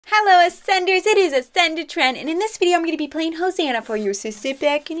Hello Ascenders, it is Ascended Trend, and in this video I'm going to be playing Hosanna for you, so sit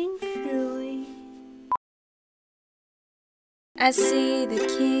back and enjoy. I see the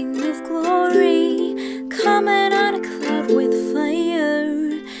King of Glory coming on a cloud with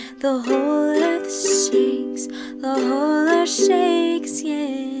fire. The whole earth shakes, the whole earth shakes,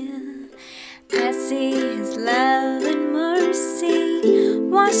 yeah. I see His love and mercy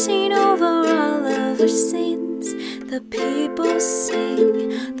washing over all of our sins. The people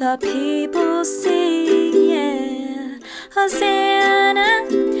sing, yeah. Hosanna,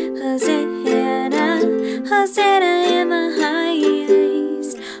 Hosanna, Hosanna in the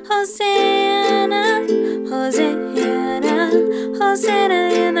highest. Hosanna, Hosanna, Hosanna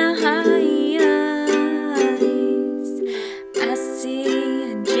in the highest. I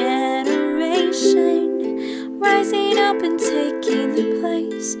see a generation rising up and taking the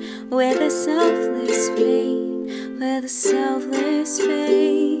place where the selfless fade, where the selfless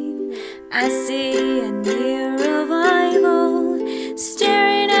fade. I see a near revival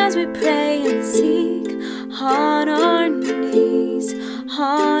staring as we pray and seek on our knees,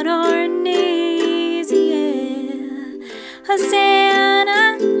 yeah.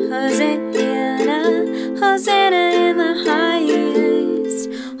 Hosanna, Hosanna, Hosanna in the highest.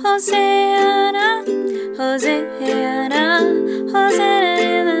 Hosanna, Hosanna, Hosanna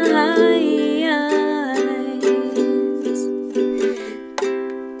in the highest.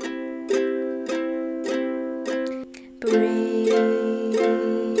 Break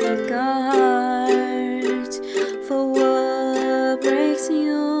our hearts for what breaks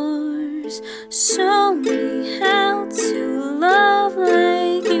yours. Show me how to love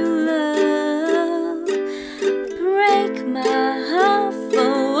like you love. Break my heart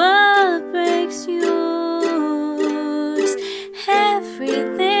for what breaks yours.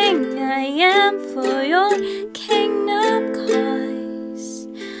 Everything I am for your kingdom cause.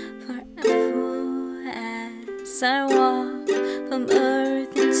 Forever as I walk from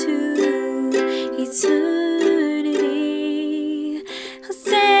earth into eternity.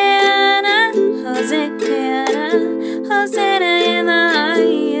 Hosanna, Hosanna, Hosanna in the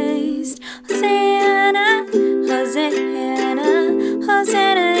highest. Hosanna, Hosanna,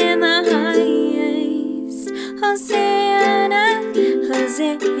 Hosanna in the highest. Hosanna,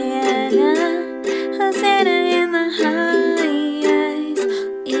 Hosanna, Hosanna in the highest.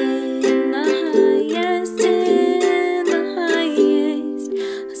 In the highest, in the highest.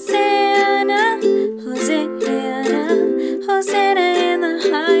 Hosanna, Hosanna, Hosanna in the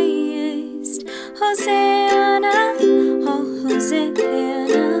highest. Hosanna, oh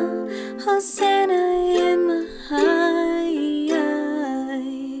Hosanna, Hosanna in the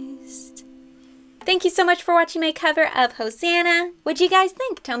highest. Thank you so much for watching my cover of Hosanna. What do you guys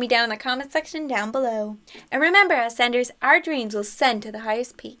think? Tell me down in the comment section down below. And remember, Ascenders, our dreams will ascend to the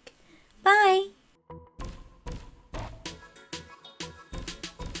highest peak. Bye!